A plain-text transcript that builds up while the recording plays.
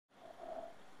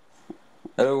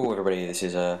Hello everybody, this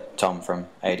is Tom from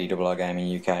ADRR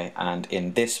Gaming UK, and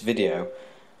in this video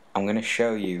I'm going to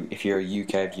show you, if you're a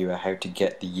UK viewer, how to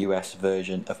get the US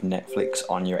version of Netflix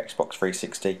on your Xbox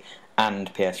 360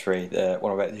 and PS3. What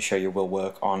I'm about to show you will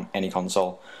work on any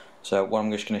console. So what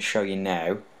I'm just going to show you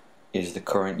now is the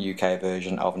current UK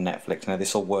version of Netflix. Now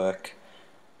this will work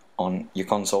on your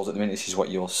consoles at the minute. This is what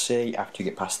you'll see after you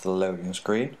get past the loading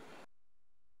screen.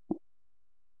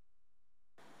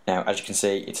 Now, as you can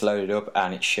see, it's loaded up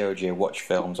and it showed you which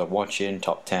films I'm watching,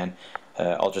 top 10.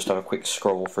 I'll just have a quick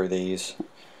scroll through these.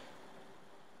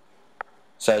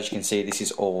 So as you can see, this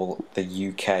is all the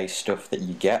UK stuff that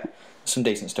you get. Some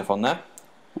decent stuff on there.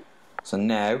 So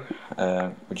now,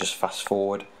 we just fast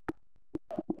forward.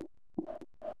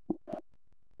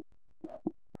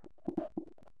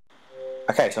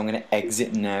 Okay, so I'm going to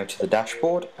exit now to the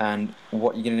dashboard, and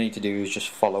what you're going to need to do is just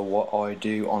follow what I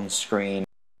do on screen.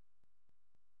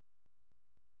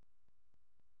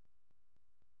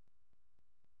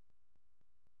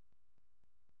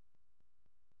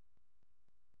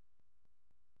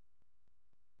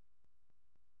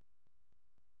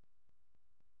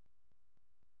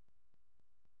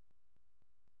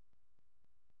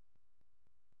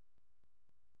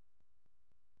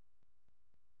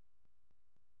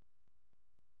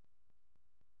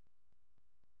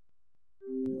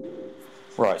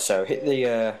 Right, so hit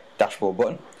the dashboard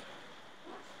button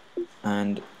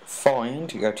and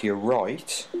go to your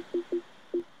right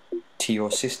to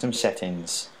your system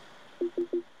settings.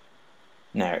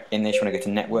 Now in this you want to go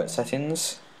to network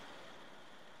settings.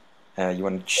 You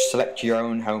want to select your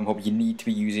own home hub. You need to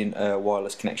be using a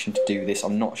wireless connection to do this.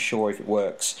 I'm not sure if it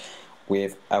works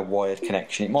with a wired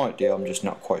connection. It might do, I'm just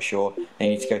not quite sure.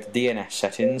 Then you need to go to DNS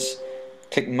settings,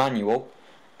 click manual,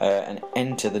 and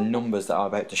enter the numbers that I'm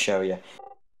about to show you.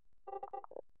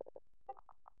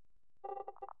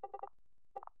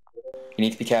 You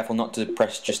need to be careful not to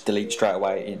press just delete straight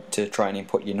away to try and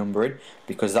input your number in,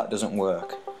 because that doesn't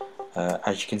work.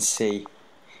 As you can see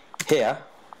here,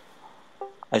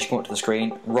 as you come up to the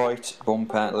screen, right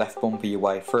bumper, left bumper your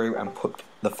way through and put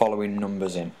the following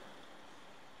numbers in.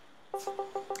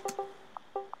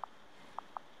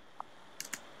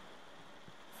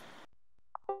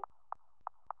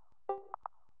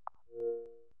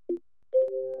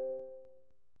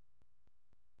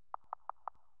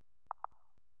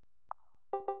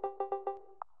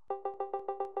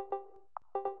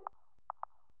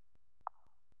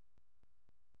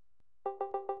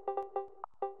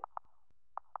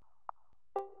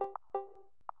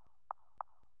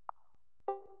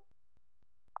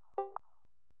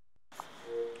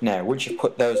 Now, once you've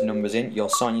put those numbers in, you'll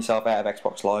sign yourself out of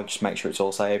Xbox Live, just make sure it's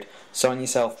all saved. Sign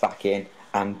yourself back in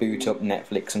and boot up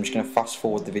Netflix. I'm just going to fast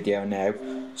forward the video now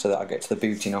so that I get to the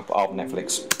booting up of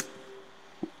Netflix.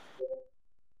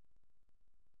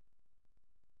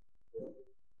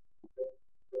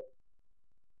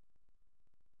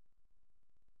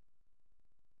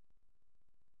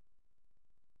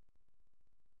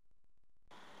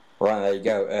 Right, there you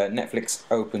go. Netflix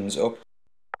opens up.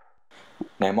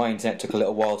 Now my internet took a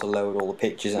little while to load all the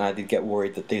pictures, and I did get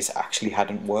worried that this actually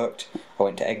hadn't worked. I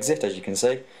went to exit, as you can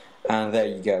see, and there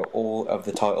you go, all of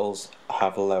the titles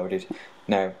have loaded.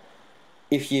 Now,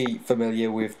 if you're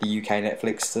familiar with the UK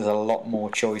Netflix, there's a lot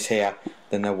more choice here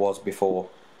than there was before.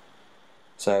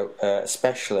 So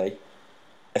especially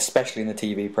in the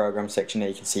TV programme section, there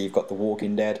you can see you've got The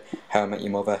Walking Dead, How I Met Your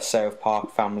Mother, South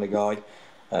Park, Family Guy.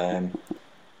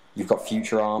 You've got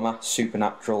Futurama,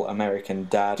 Supernatural, American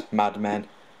Dad, Mad Men,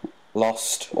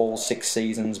 Lost, all 6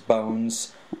 seasons,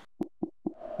 Bones.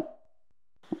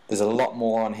 There's a lot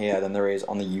more on here than there is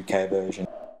on the UK version.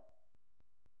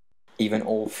 Even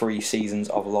all 3 seasons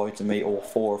of Lie to Me, all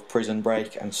 4 of Prison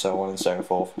Break, and so on and so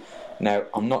forth. Now,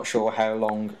 I'm not sure how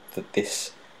long that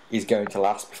this is going to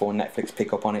last before Netflix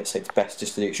pick up on it, so it's best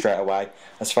just to do it straight away.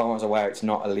 As far as I'm aware, it's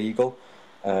not illegal.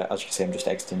 As you can see, I'm just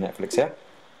exiting Netflix here.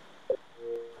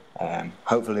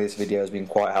 Hopefully this video has been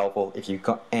quite helpful. If you've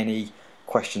got any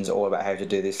questions at all about how to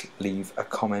do this, leave a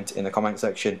comment in the comment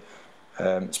section.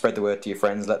 Spread the word to your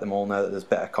friends, let them all know that there's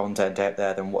better content out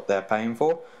there than what they're paying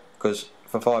for, because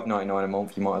for $5.99 a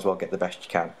month you might as well get the best you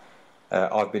can.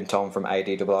 I've been Tom from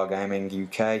ADRR Gaming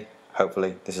UK.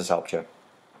 Hopefully this has helped you.